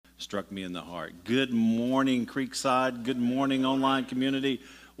struck me in the heart. Good morning, Creekside. Good morning, online community.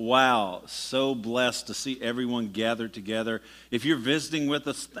 Wow, so blessed to see everyone gathered together. If you're visiting with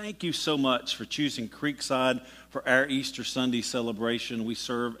us, thank you so much for choosing Creekside for our Easter Sunday celebration. We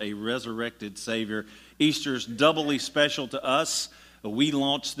serve a resurrected Savior. Easter's doubly special to us. We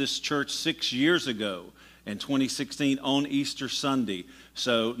launched this church 6 years ago in 2016 on Easter Sunday.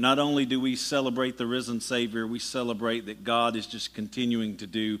 So not only do we celebrate the risen Savior, we celebrate that God is just continuing to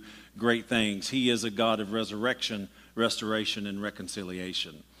do great things. He is a God of resurrection, restoration, and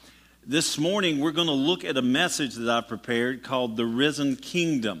reconciliation. This morning, we're going to look at a message that I've prepared called The Risen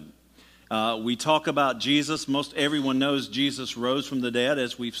Kingdom. We talk about Jesus. Most everyone knows Jesus rose from the dead,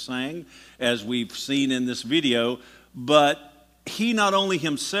 as we've sang, as we've seen in this video. But he not only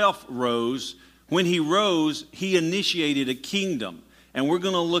himself rose, when he rose, he initiated a kingdom. And we're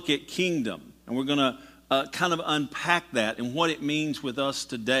going to look at kingdom. And we're going to kind of unpack that and what it means with us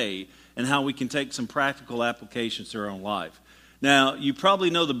today and how we can take some practical applications to our own life. Now, you probably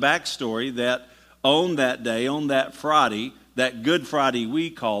know the backstory that on that day, on that Friday, that Good Friday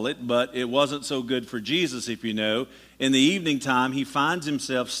we call it, but it wasn't so good for Jesus, if you know. In the evening time, he finds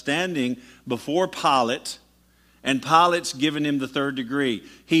himself standing before Pilate, and Pilate's given him the third degree.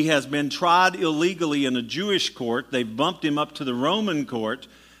 He has been tried illegally in a Jewish court. They've bumped him up to the Roman court,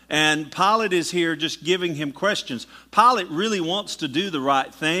 and Pilate is here just giving him questions. Pilate really wants to do the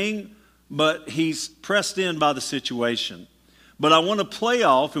right thing, but he's pressed in by the situation. But I want to play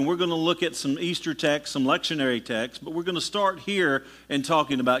off, and we're going to look at some Easter texts, some lectionary texts, but we're going to start here in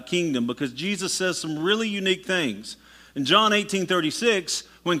talking about kingdom because Jesus says some really unique things. In John 18:36,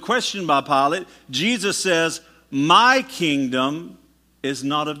 when questioned by Pilate, Jesus says, "My kingdom is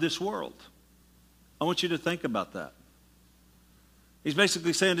not of this world." I want you to think about that. He's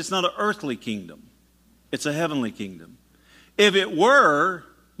basically saying it's not an earthly kingdom. It's a heavenly kingdom. If it were,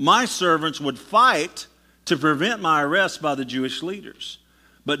 my servants would fight to prevent my arrest by the Jewish leaders.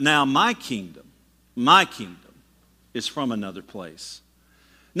 But now my kingdom is from another place.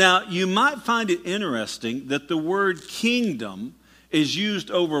 Now, you might find it interesting that the word kingdom is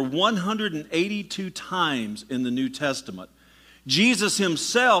used over 182 times in the New Testament. Jesus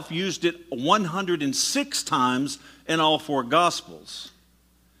himself used it 106 times in all four Gospels.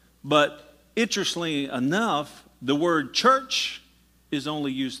 But interestingly enough, the word church is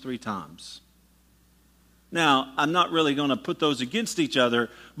only used 3 times. Now, I'm not really going to put those against each other,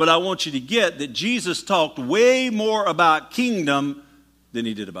 but I want you to get that Jesus talked way more about kingdom than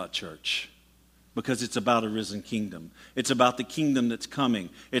he did about church. Because it's about a risen kingdom. It's about the kingdom that's coming.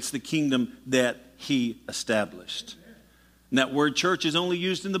 It's the kingdom that he established. And that word church is only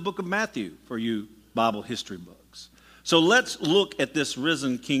used in the book of Matthew for you Bible history books. So let's look at this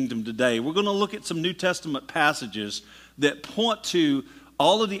risen kingdom today. We're going to look at some New Testament passages that point to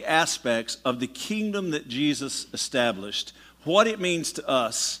all of the aspects of the kingdom that Jesus established, what it means to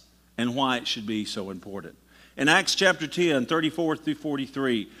us, and why it should be so important. In Acts chapter 10, 34 through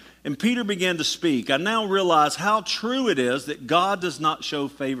 43, and Peter began to speak, "I now realize how true it is that God does not show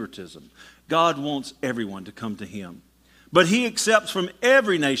favoritism. God wants everyone to come to him. But he accepts from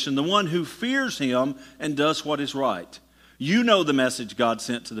every nation the one who fears him and does what is right. You know the message God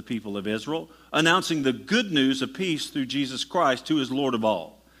sent to the people of Israel, announcing the good news of peace through Jesus Christ, who is Lord of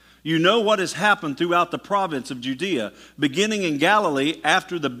all. You know what has happened throughout the province of Judea, beginning in Galilee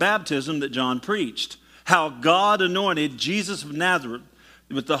after the baptism that John preached, how God anointed Jesus of Nazareth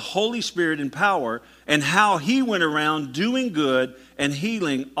with the Holy Spirit and power, and how he went around doing good and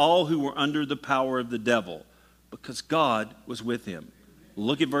healing all who were under the power of the devil, because God was with him."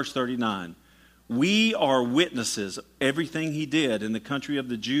 Look at verse 39. "We are witnesses of everything he did in the country of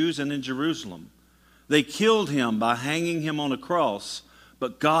the Jews and in Jerusalem. They killed him by hanging him on a cross,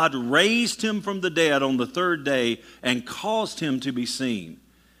 but God raised him from the dead on the third day and caused him to be seen.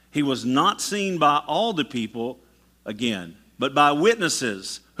 He was not seen by all the people again, but by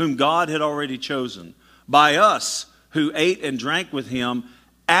witnesses whom God had already chosen, by us who ate and drank with him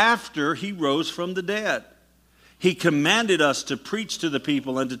after he rose from the dead. He commanded us to preach to the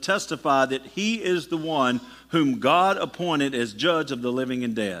people and to testify that he is the one whom God appointed as judge of the living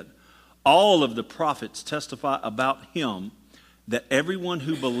and dead. All of the prophets testify about him, that everyone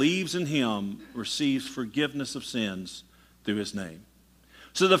who believes in him receives forgiveness of sins through his name."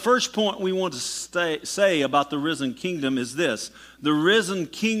 So the first point we want to say about the risen kingdom is this: the risen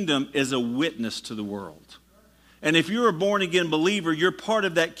kingdom is a witness to the world. And if you're a born-again believer, you're part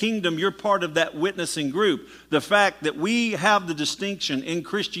of that kingdom, you're part of that witnessing group. The fact that we have the distinction in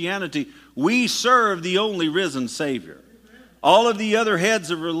Christianity, we serve the only risen Savior. All of the other heads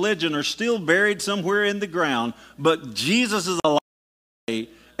of religion are still buried somewhere in the ground, but Jesus is alive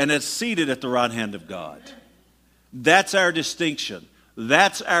and is seated at the right hand of God. That's our distinction.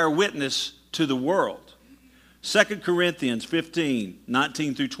 That's our witness to the world. 2 Corinthians 15,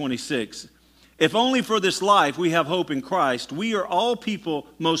 19 through 26. If only for this life we have hope in Christ, we are all people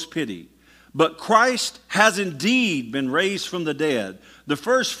most pity. But Christ has indeed been raised from the dead, the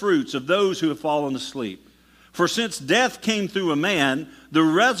first fruits of those who have fallen asleep. For since death came through a man, the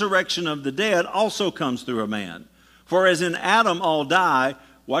resurrection of the dead also comes through a man. For as in Adam all die,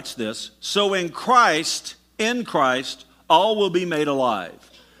 watch this, so in Christ, all will be made alive.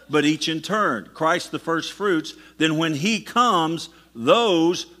 But each in turn, Christ the first fruits, then when he comes,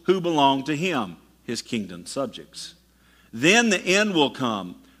 those who belong to him, his kingdom subjects. Then the end will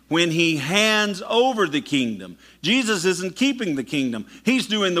come when he hands over the kingdom. Jesus isn't keeping the kingdom. He's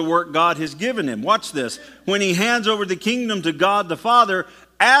doing the work God has given him. Watch this. When he hands over the kingdom to God the Father,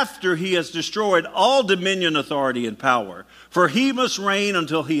 after he has destroyed all dominion, authority, and power. For he must reign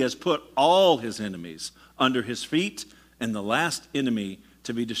until he has put all his enemies under his feet, and the last enemy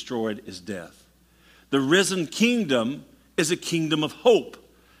to be destroyed is death. The risen kingdom is a kingdom of hope,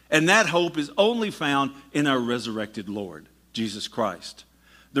 and that hope is only found in our resurrected Lord, Jesus Christ.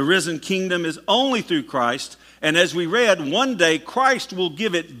 The risen kingdom is only through Christ, and as we read, one day Christ will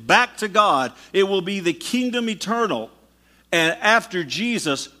give it back to God. It will be the kingdom eternal, and after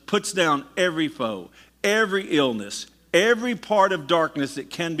Jesus puts down every foe, every illness, every part of darkness that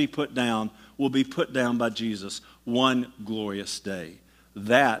can be put down will be put down by Jesus one glorious day.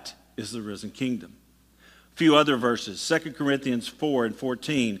 That is the risen kingdom. A few other verses, 2 Corinthians 4 and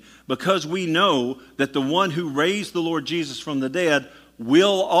 14. Because we know that the one who raised the Lord Jesus from the dead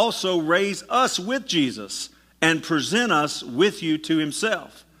will also raise us with Jesus and present us with you to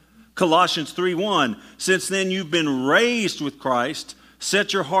himself. Colossians 3:1. Since then you've been raised with Christ,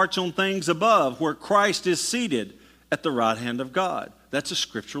 set your hearts on things above, where Christ is seated at the right hand of God. That's a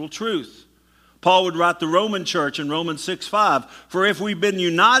scriptural truth. Paul would write the Roman church in Romans 6:5, for if we've been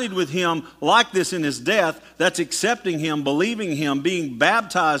united with him like this in his death, that's accepting him, believing him, being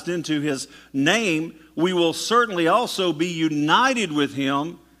baptized into his name, we will certainly also be united with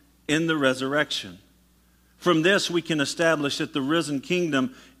him in the resurrection. From this we can establish that the risen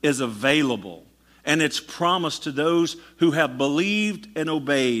kingdom is available, and it's promised to those who have believed and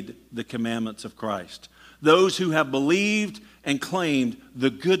obeyed the commandments of Christ. Those who have believed and claimed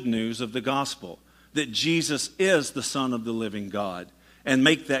the good news of the gospel, that Jesus is the Son of the living God, and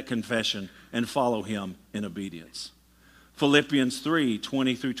make that confession and follow him in obedience. Philippians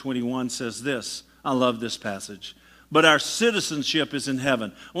 3:20 through 21 says this. I love this passage. But our citizenship is in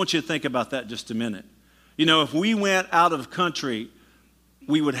heaven. I want you to think about that just a minute. You know, if we went out of country,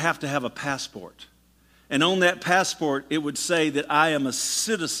 we would have to have a passport. And on that passport, it would say that I am a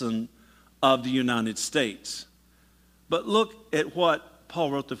citizen of the United States. But look at what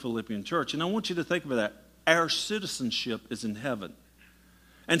Paul wrote to the Philippian church. And I want you to think about that. Our citizenship is in heaven.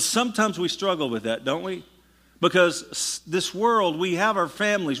 And sometimes we struggle with that, don't we? Because this world, we have our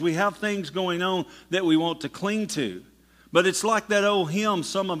families, we have things going on that we want to cling to. But it's like that old hymn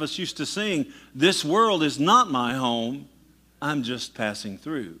some of us used to sing, this world is not my home, I'm just passing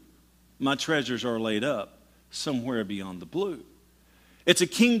through. My treasures are laid up somewhere beyond the blue. It's a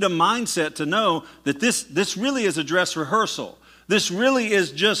kingdom mindset to know that this really is a dress rehearsal. This really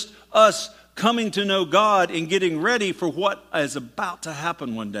is just us coming to know God and getting ready for what is about to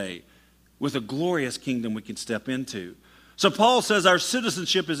happen one day with a glorious kingdom we can step into. So Paul says our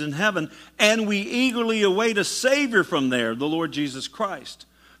citizenship is in heaven, and we eagerly await a Savior from there, the Lord Jesus Christ,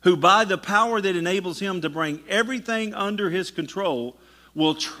 who by the power that enables him to bring everything under his control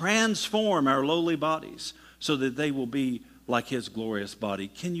will transform our lowly bodies so that they will be like his glorious body.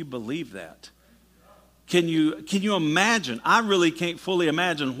 Can you believe that? Can you imagine? I really can't fully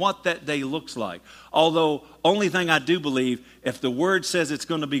imagine what that day looks like. Although, only thing I do believe, if the word says it's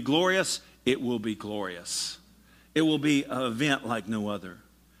going to be glorious, it will be glorious. It will be an event like no other.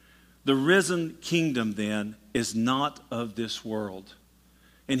 The risen kingdom, then, is not of this world.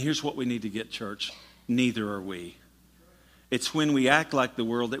 And here's what we need to get, church. Neither are we. It's when we act like the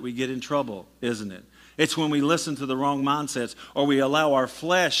world that we get in trouble, isn't it? It's when we listen to the wrong mindsets or we allow our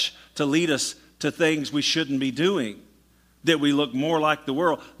flesh to lead us to things we shouldn't be doing that we look more like the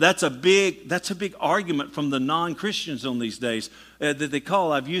world. That's a big argument from the non-Christians on these days that they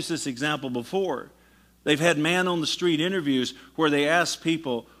call, I've used this example before. They've had man-on-the-street interviews where they ask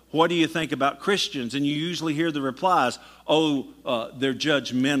people, what do you think about Christians? And you usually hear the replies, they're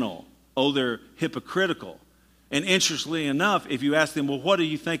judgmental. Oh, they're hypocritical. And interestingly enough, if you ask them, well, what do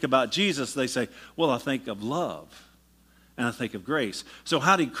you think about Jesus? They say, well, I think of love. and I think of grace. So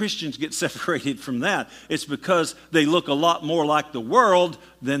how did Christians get separated from that? It's because they look a lot more like the world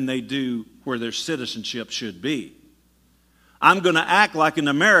than they do where their citizenship should be. I'm going to act like an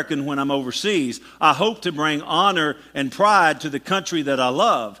American when I'm overseas. I hope to bring honor and pride to the country that I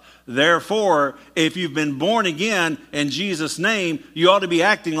love. Therefore, if you've been born again in Jesus' name, you ought to be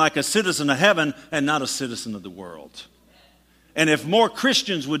acting like a citizen of heaven and not a citizen of the world. And if more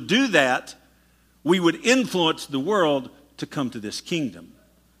Christians would do that, we would influence the world to come to this kingdom,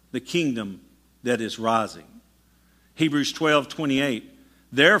 the kingdom that is rising. Hebrews 12:28.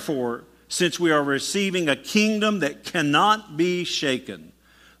 Therefore, since we are receiving a kingdom that cannot be shaken,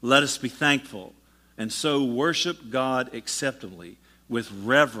 let us be thankful and so worship God acceptably with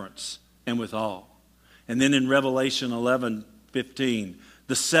reverence and with awe. And then in Revelation 11:15,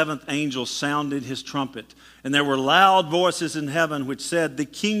 the seventh angel sounded his trumpet, and there were loud voices in heaven which said, the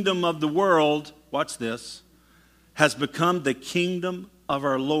kingdom of the world, watch this, has become the kingdom of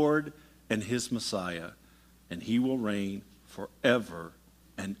our Lord and his Messiah, and he will reign forever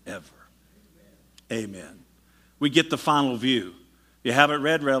and ever. Amen. We get the final view. If you haven't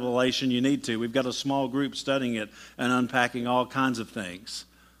read Revelation, you need to. We've got a small group studying it and unpacking all kinds of things.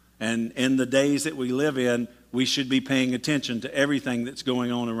 And in the days that we live in, we should be paying attention to everything that's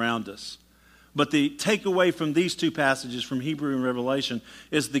going on around us. But the takeaway from these two passages from Hebrew and Revelation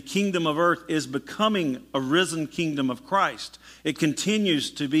is the kingdom of earth is becoming a risen kingdom of Christ. It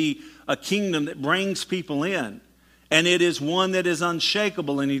continues to be a kingdom that brings people in, and it is one that is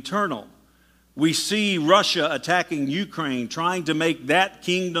unshakable and eternal. We see Russia attacking Ukraine, trying to make that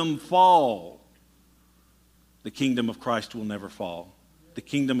kingdom fall. The kingdom of Christ will never fall. The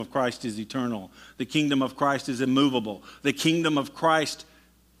kingdom of Christ is eternal. The kingdom of Christ is immovable. The kingdom of Christ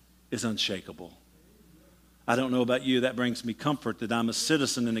is unshakable. I don't know about you, that brings me comfort that I'm a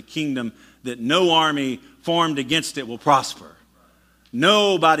citizen in a kingdom that no army formed against it will prosper.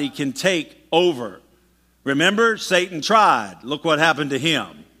 Nobody can take over. Remember, Satan tried. Look what happened to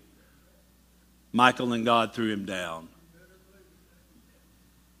him. Michael and God threw him down.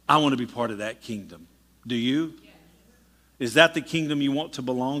 I want to be part of that kingdom. Do you? Is that the kingdom you want to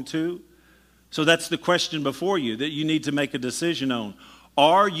belong to? So that's the question before you that you need to make a decision on.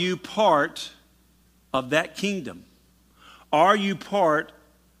 Are you part of that kingdom? Are you part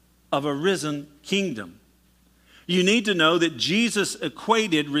of a risen kingdom? You need to know that Jesus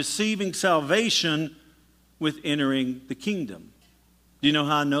equated receiving salvation with entering the kingdom. Do you know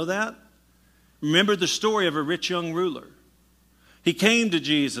how I know that? Remember the story of a rich young ruler. He came to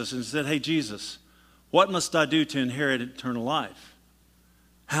Jesus and said, hey, Jesus, what must I do to inherit eternal life?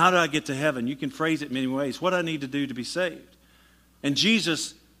 How do I get to heaven? You can phrase it many ways. What do I need to do to be saved? And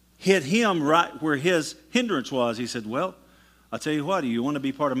Jesus hit him right where his hindrance was. He said, well, I'll tell you what, you want to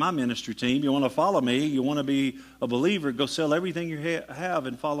be part of my ministry team, you want to follow me, you want to be a believer, go sell everything you have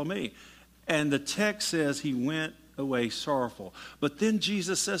and follow me. And the text says he went away sorrowful. But then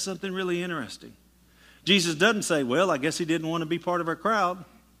Jesus says something really interesting. Jesus doesn't say, well, I guess he didn't want to be part of our crowd.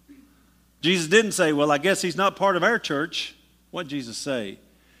 Jesus didn't say, well, I guess he's not part of our church. What did Jesus say?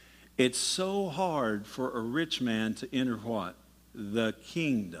 It's so hard for a rich man to enter what? The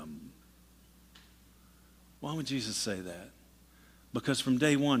kingdom. Why would Jesus say that? Because from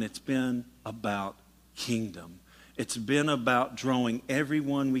day one, it's been about kingdom. It's been about drawing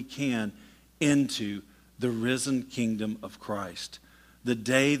everyone we can into the risen kingdom of Christ. The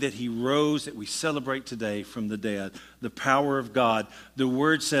day that he rose, that we celebrate today from the dead, the power of God. The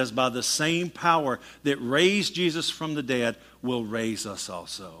word says by the same power that raised Jesus from the dead will raise us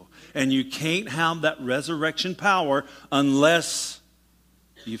also. And you can't have that resurrection power unless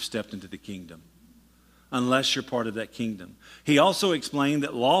you've stepped into the kingdom. Unless you're part of that kingdom. He also explained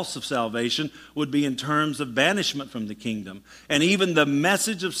that loss of salvation would be in terms of banishment from the kingdom. And even the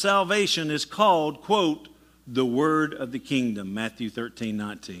message of salvation is called, quote, the word of the kingdom, Matthew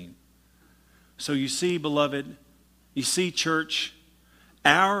 13:19. So you see, beloved, you see, church,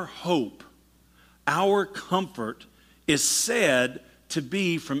 our hope, our comfort is said to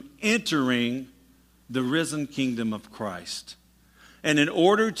be from entering the risen kingdom of Christ. And in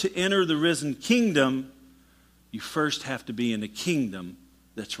order to enter the risen kingdom, you first have to be in a kingdom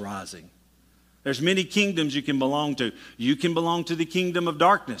that's rising. There's many kingdoms you can belong to. You can belong to the kingdom of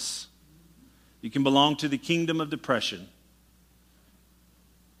darkness. You can belong to the kingdom of depression.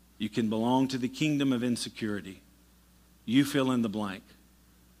 You can belong to the kingdom of insecurity. You fill in the blank.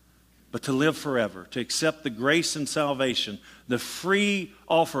 But to live forever, to accept the grace and salvation, the free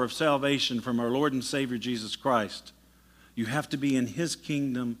offer of salvation from our Lord and Savior Jesus Christ, you have to be in his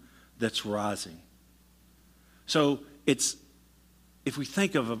kingdom that's rising. So it's, if we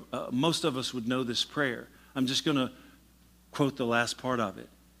think of, most of us would know this prayer. I'm just going to quote the last part of it.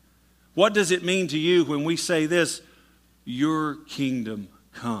 What does it mean to you when we say this? Your kingdom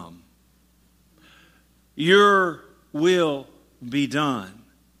come. Your will be done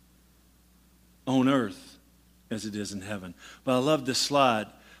on earth as it is in heaven. But I love this slide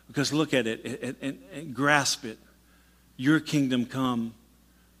because look at it and grasp it. Your kingdom come,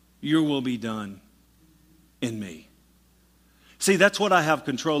 your will be done in me. See, that's what I have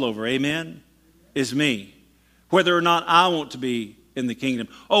control over, amen, is me. Whether or not I want to be in the kingdom.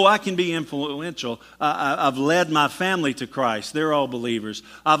 Oh, I can be influential. I've led my family to Christ. They're all believers.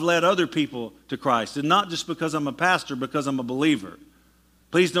 I've led other people to Christ. And not just because I'm a pastor, because I'm a believer.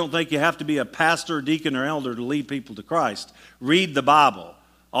 Please don't think you have to be a pastor, deacon, or elder to lead people to Christ. Read the Bible.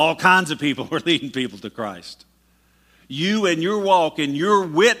 All kinds of people are leading people to Christ. You and your walk and your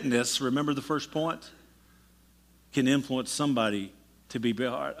witness, remember the first point, can influence somebody to be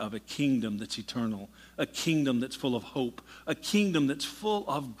part of a kingdom that's eternal, a kingdom that's full of hope, a kingdom that's full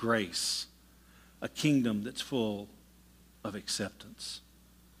of grace, a kingdom that's full of acceptance.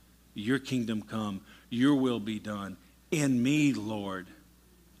 Your kingdom come, your will be done in me, Lord,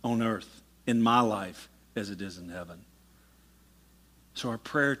 on earth, in my life, as it is in heaven. So our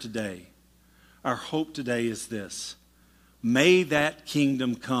prayer today, our hope today is this. May that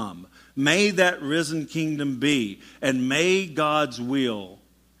kingdom come. May that risen kingdom be. And may God's will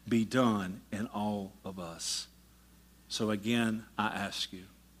be done in all of us. So again, I ask you,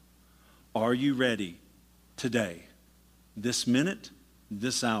 are you ready today, this minute,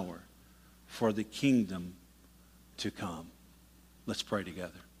 this hour, for the kingdom to come? Let's pray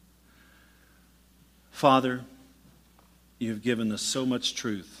together. Father, you've given us so much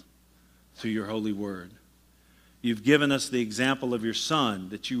truth through your holy word. You've given us the example of your Son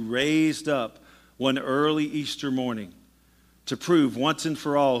that you raised up one early Easter morning to prove once and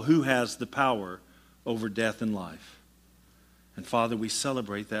for all who has the power over death and life. And Father, we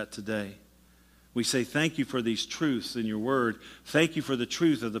celebrate that today. We say thank you for these truths in your word. Thank you for the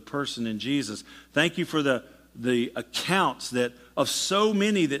truth of the person in Jesus. Thank you for the accounts that of so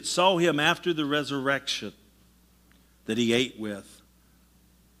many that saw him after the resurrection, that he ate with,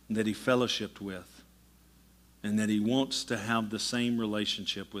 that he fellowshiped with, and that he wants to have the same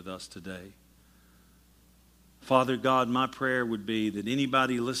relationship with us today. Father God, my prayer would be that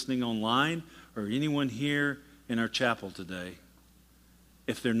anybody listening online or anyone here in our chapel today,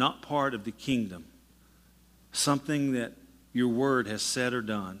 if they're not part of the kingdom, something that your word has said or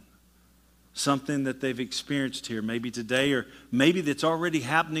done, something that they've experienced here, maybe today or maybe that's already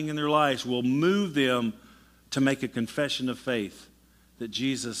happening in their lives, will move them to make a confession of faith that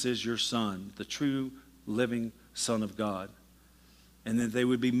Jesus is your Son, the true living Son of God. And that they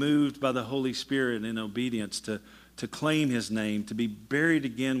would be moved by the Holy Spirit in obedience to claim his name, to be buried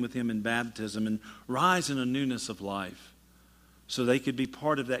again with him in baptism and rise in a newness of life. So they could be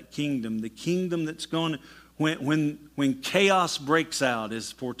part of that kingdom, the kingdom that's going, when chaos breaks out,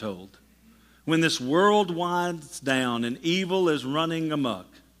 as foretold. When this world winds down and evil is running amok,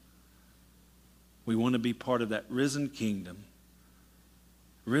 we want to be part of that risen kingdom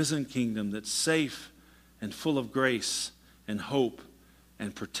that's safe and full of grace and hope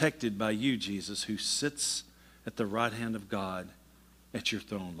and protected by you, Jesus, who sits at the right hand of God at your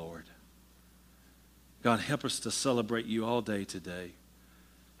throne, Lord. God, help us to celebrate you all day today.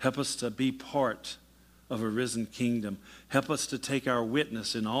 Help us to be part of a risen kingdom. Help us to take our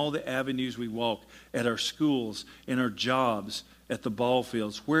witness in all the avenues we walk, at our schools, in our jobs, at the ball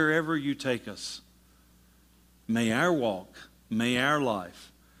fields, wherever you take us. May our walk, may our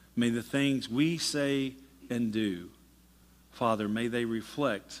life, may the things we say and do, Father, may they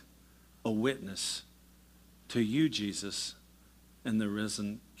reflect a witness to you, Jesus, and the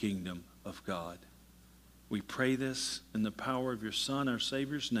risen kingdom of God. We pray this in the power of your Son, our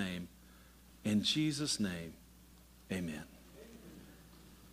Savior's name. In Jesus' name, amen.